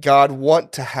 Why did God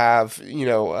want to have,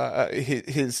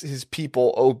 his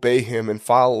people obey him and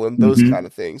follow him? Those kind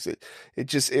of things.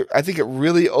 I think it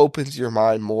really opens your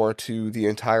mind more to the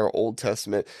entire Old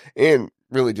Testament, and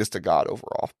really just to God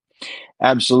overall.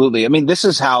 Absolutely. I mean, this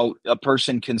is how a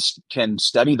person can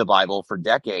study the Bible for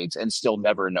decades and still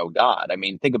never know God. I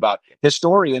mean, think about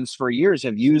historians for years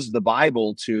have used the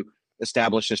Bible to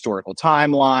establish historical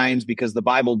timelines, because the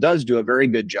Bible does do a very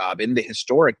good job in the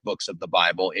historic books of the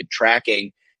Bible at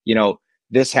tracking,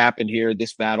 this happened here,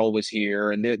 this battle was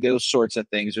here, and those sorts of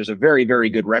things. There's a very,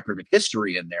 very good record of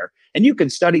history in there. And you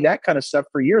can study that kind of stuff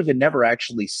for years and never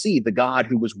actually see the God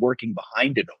who was working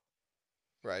behind it all.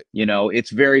 Right. It's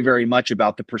very, very much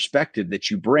about the perspective that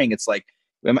you bring. It's like,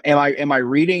 am I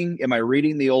reading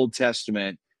the Old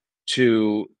Testament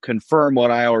to confirm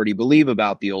what I already believe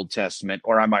about the Old Testament,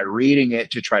 or am I reading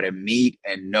it to try to meet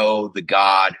and know the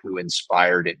God who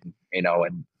inspired it,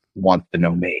 and wants to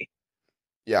know me?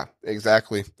 Yeah,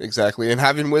 exactly. And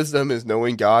having wisdom is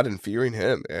knowing God and fearing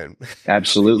him. And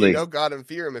absolutely, you know God and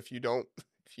fear him if you don't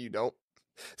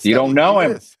know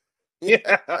him. Is. Yeah,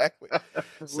 exactly.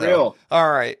 Real.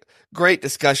 All right. Great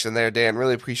discussion there, Dan.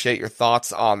 Really appreciate your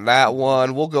thoughts on that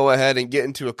one. We'll go ahead and get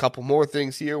into a couple more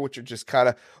things here, which are just kind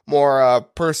of more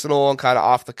personal and kind of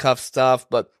off the cuff stuff.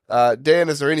 But Dan,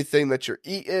 is there anything that you're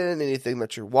eating, anything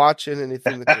that you're watching,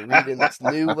 anything that you're reading that's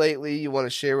new lately you want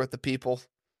to share with the people?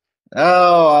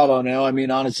 Oh, I don't know. I mean,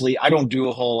 honestly, I don't do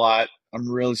a whole lot. I'm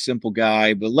a really simple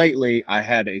guy, but lately I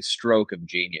had a stroke of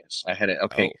genius. I had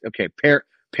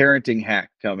parenting hack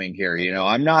coming here.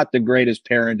 I'm not the greatest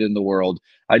parent in the world.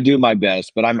 I do my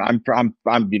best, but I'm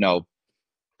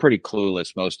pretty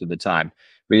clueless most of the time.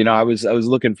 But I was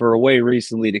looking for a way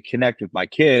recently to connect with my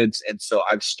kids, and so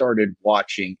I've started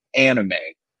watching anime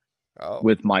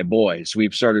with my boys.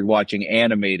 We've started watching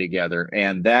anime together,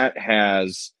 and that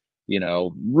has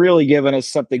really given us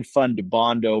something fun to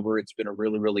bond over. It's been a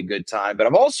really, really good time. But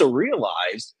I've also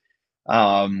realized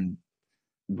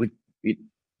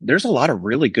there's a lot of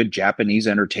really good Japanese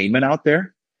entertainment out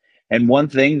there. And one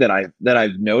thing that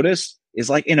I've noticed is,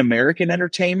 like, in American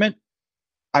entertainment,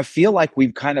 I feel like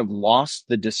we've kind of lost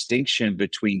the distinction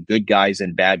between good guys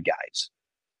and bad guys.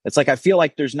 It's like, I feel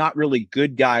like there's not really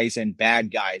good guys and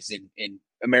bad guys in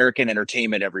American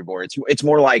entertainment everywhere. It's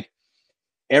more like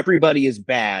everybody is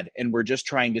bad and we're just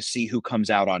trying to see who comes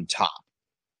out on top.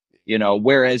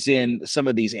 Whereas in some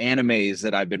of these animes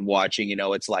that I've been watching,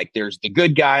 it's like there's the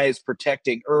good guys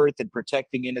protecting Earth and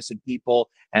protecting innocent people,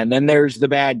 and then there's the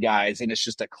bad guys, and it's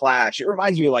just a clash. It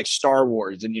reminds me of like Star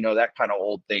Wars and that kind of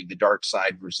old thing, the dark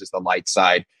side versus the light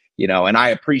side, and I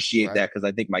appreciate Right. that because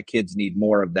I think my kids need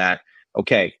more of that.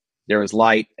 Okay, there is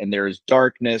light and there is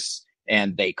darkness,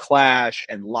 and they clash,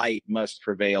 and light must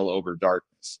prevail over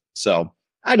darkness. So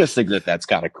I just think that that's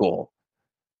kind of cool.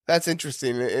 That's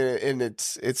interesting, and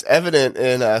it's evident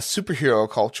in superhero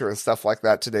culture and stuff like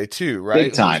that today too, Big right?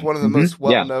 Who's time. one of the most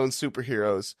Yeah. well-known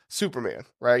superheroes? Superman,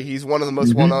 right? He's one of the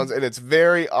most hmm well-known, and it's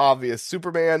very obvious.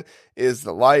 Superman is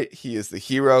the light. He is the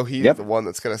hero. He is Yep. the one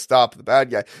that's going to stop the bad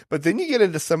guy. But then you get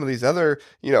into some of these other,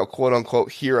 quote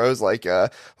unquote heroes like a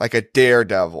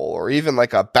Daredevil or even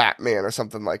like a Batman or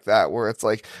something like that, where it's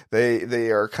like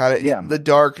they are kind of Yeah. in the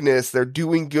darkness. They're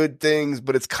doing good things,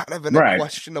 but it's kind of in a Right.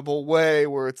 questionable way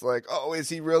where it's like, oh, is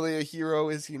he really a hero?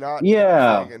 Is he not? Type of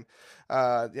Yeah. thing.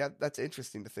 And yeah, that's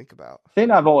interesting to think about.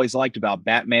 Thing I've always liked about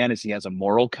Batman is he has a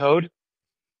moral code,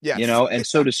 Yes. and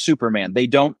so does Superman. They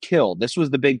don't kill. This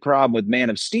was the big problem with Man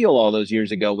of Steel all those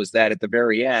years ago, was that at the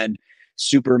very end,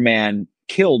 Superman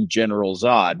killed General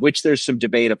Zod, which there's some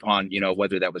debate upon,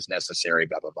 whether that was necessary,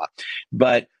 blah, blah, blah.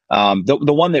 But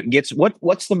the one that gets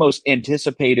what's the most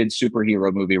anticipated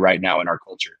superhero movie right now in our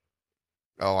culture?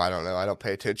 Oh, I don't know. I don't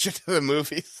pay attention to the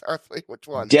movies. Hardly. Which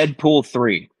one? Deadpool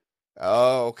 3.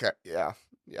 Oh, okay. Yeah.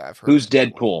 Yeah, I've heard Who's of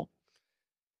that one. Deadpool?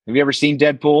 Have you ever seen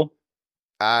Deadpool?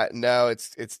 No,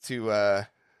 it's too much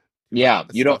Yeah, of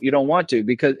the you don't stuff. you don't want to,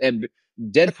 because and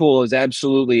Deadpool is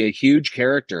absolutely a huge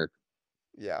character,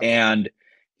 Yeah. and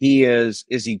is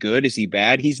he good? Is he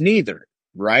bad? He's neither,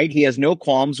 right? He has no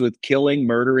qualms with killing,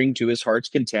 murdering to his heart's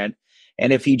content.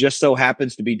 And if he just so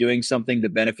happens to be doing something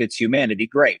that benefits humanity,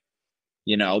 great.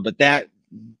 But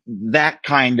that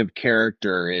kind of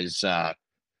character is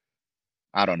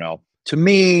I don't know. To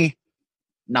me,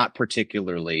 not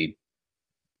particularly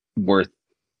worth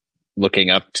looking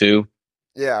up to.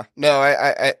 Yeah, no,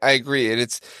 I agree, and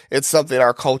it's something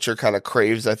our culture kind of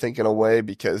craves, I think, in a way,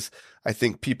 because I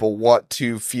think people want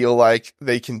to feel like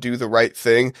they can do the right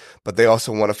thing, but they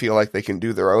also want to feel like they can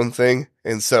do their own thing.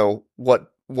 And so,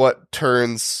 what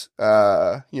turns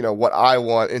what I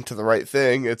want into the right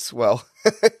thing? It's well,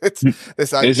 it's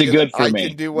this Is it idea that good for I can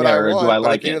me? do what Yeah, I or do I want, but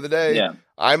at like the end it? of the day, Yeah.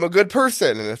 I'm a good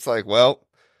person, and it's like, well,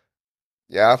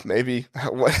 yeah, maybe.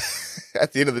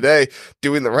 At the end of the day,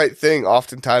 doing the right thing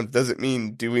oftentimes doesn't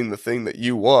mean doing the thing that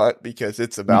you want, because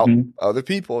it's about hmm other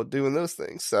people doing those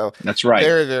things. So That's right.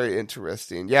 very, very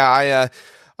interesting. Yeah,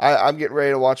 I'm getting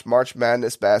ready to watch March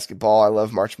Madness basketball. I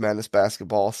love March Madness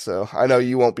basketball, so I know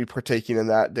you won't be partaking in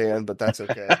that, Dan, but that's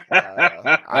okay.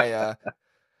 Yeah, I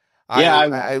I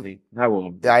won't I be. I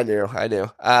won't yeah, be. I knew, I knew.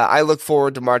 I look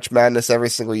forward to March Madness every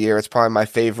single year. It's probably my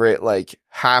favorite, like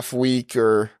half week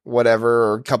or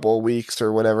whatever, or a couple of weeks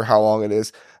or whatever, how long it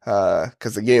is.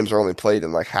 Because the games are only played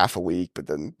in like half a week, but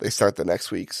then they start the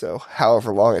next week. So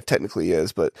however long it technically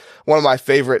is, but one of my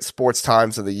favorite sports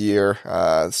times of the year.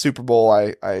 Super Bowl,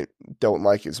 I don't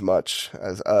like as much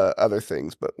as other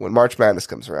things, but when March Madness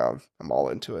comes around, I'm all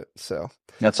into it. So,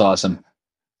 That's awesome.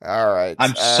 all right,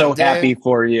 I'm so happy Dan,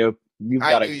 for you. You've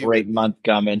I got knew a you great would be. month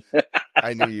coming.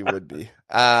 I knew you would be.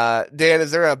 Dan,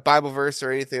 is there a Bible verse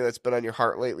or anything that's been on your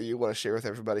heart lately you want to share with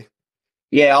everybody?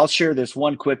 Yeah, I'll share this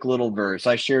one quick little verse.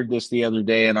 I shared this the other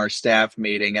day in our staff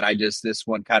meeting, and this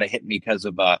one kind of hit me because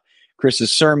of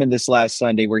Chris's sermon this last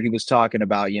Sunday, where he was talking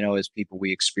about, as people,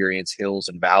 we experience hills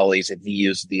and valleys, and he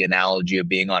used the analogy of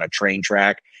being on a train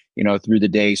track, through the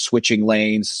day, switching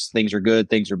lanes. Things are good,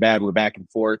 things are bad, we're back and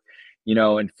forth,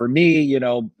 and for me,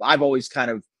 I've always kind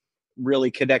of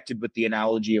really connected with the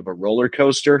analogy of a roller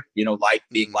coaster, life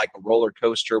being Mhm. like a roller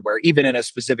coaster, where even in a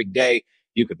specific day,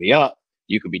 you could be up,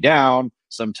 you could be down.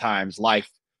 Sometimes life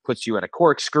puts you in a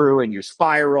corkscrew and you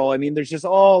spiral. I mean, there's just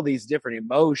all these different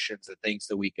emotions and things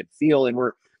that we can feel. And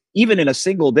we're even in a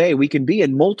single day, we can be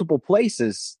in multiple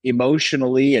places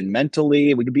emotionally and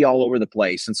mentally. We could be all over the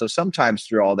place. And so sometimes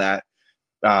through all that,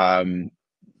 um,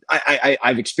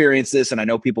 I've experienced this, and I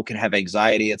know people can have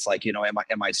anxiety. It's like,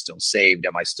 am I still saved?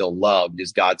 Am I still loved?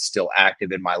 Is God still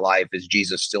active in my life? Is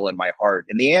Jesus still in my heart?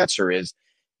 And the answer is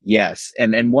yes.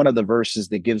 And one of the verses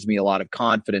that gives me a lot of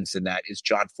confidence in that is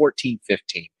John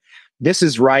 14:15. This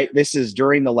is right. This is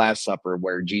during the Last Supper,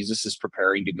 where Jesus is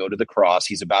preparing to go to the cross.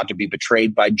 He's about to be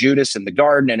betrayed by Judas in the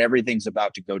garden, and everything's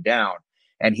about to go down.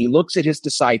 And he looks at his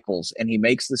disciples and he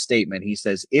makes the statement. He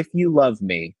says, "If you love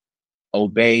me,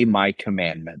 obey my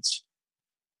commandments."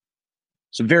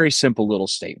 It's a very simple little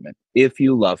statement. If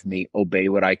you love me, obey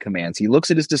what I command. He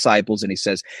looks at his disciples and he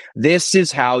says, "This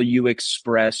is how you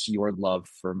express your love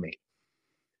for me.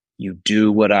 you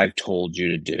do what I've told you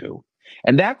to do.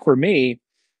 And that for me,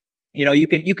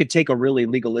 you could take a really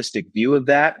legalistic view of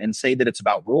that and say that it's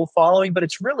about rule following, but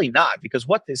it's really not, because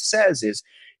what this says is,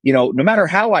 no matter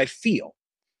how I feel,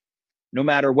 no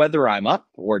matter whether I'm up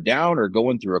or down or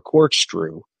going through a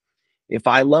corkscrew, if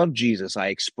I love Jesus, I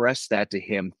express that to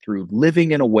him through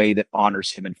living in a way that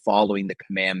honors him and following the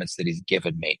commandments that he's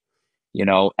given me,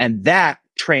 and that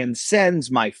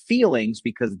transcends my feelings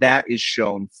because that is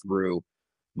shown through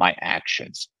my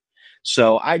actions.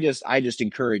 So I just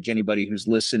encourage anybody who's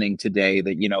listening today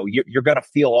that, you're going to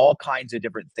feel all kinds of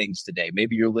different things today.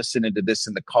 Maybe you're listening to this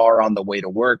in the car on the way to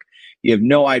work. You have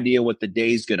no idea what the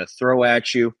day's going to throw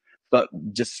at you. But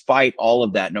despite all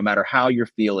of that, no matter how you're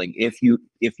feeling, if you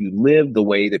live the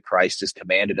way that Christ has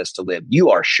commanded us to live,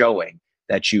 you are showing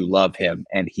that you love him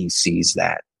and he sees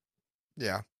that.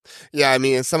 Yeah. Yeah, I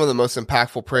mean, and some of the most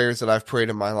impactful prayers that I've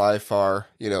prayed in my life are,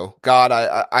 God,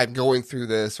 I'm going through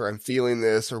this, or I'm feeling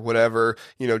this, or whatever,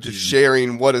 just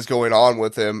sharing what is going on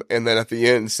with him. And then at the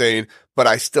end saying, but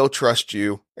I still trust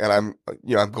you, and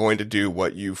I'm going to do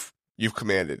what you've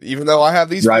commanded, even though I have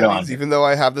these Right feelings, on. even though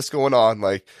I have this going on.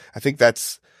 Like, I think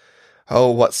that's,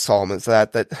 what Psalm is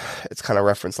that? That it's kind of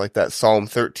referenced like that. Psalm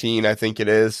 13, I think it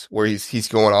is, where he's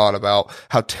going on about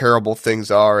how terrible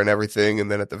things are and everything. And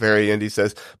then at the very end, he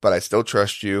says, but I still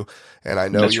trust you. And I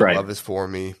know That's your right. love is for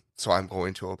me. So I'm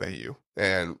going to obey you.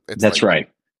 And it's That's like, right.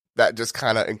 that just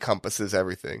kind of encompasses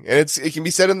everything. And it can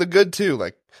be said in the good too.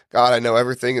 Like, God, I know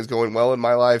everything is going well in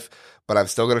my life, but I'm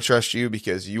still going to trust you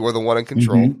because you are the one in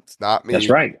control. Mm-hmm. It's not me. That's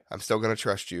right. I'm still going to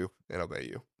trust you and obey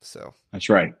you. So That's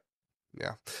right.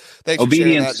 yeah. Thanks for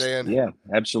sharing that, Obedience. Dan. Yeah,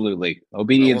 absolutely. What were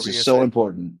Obedience you is gonna so say?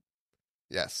 important.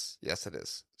 Yes, yes, it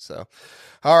is. So,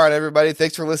 all right, everybody.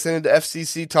 Thanks for listening to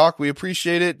FCC Talk. We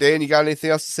appreciate it. Dan, you got anything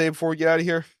else to say before we get out of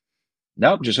here?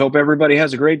 Nope. Just hope everybody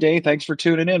has a great day. Thanks for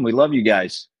tuning in. We love you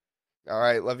guys. All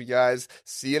right. Love you guys.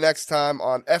 See you next time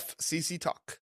on FCC Talk.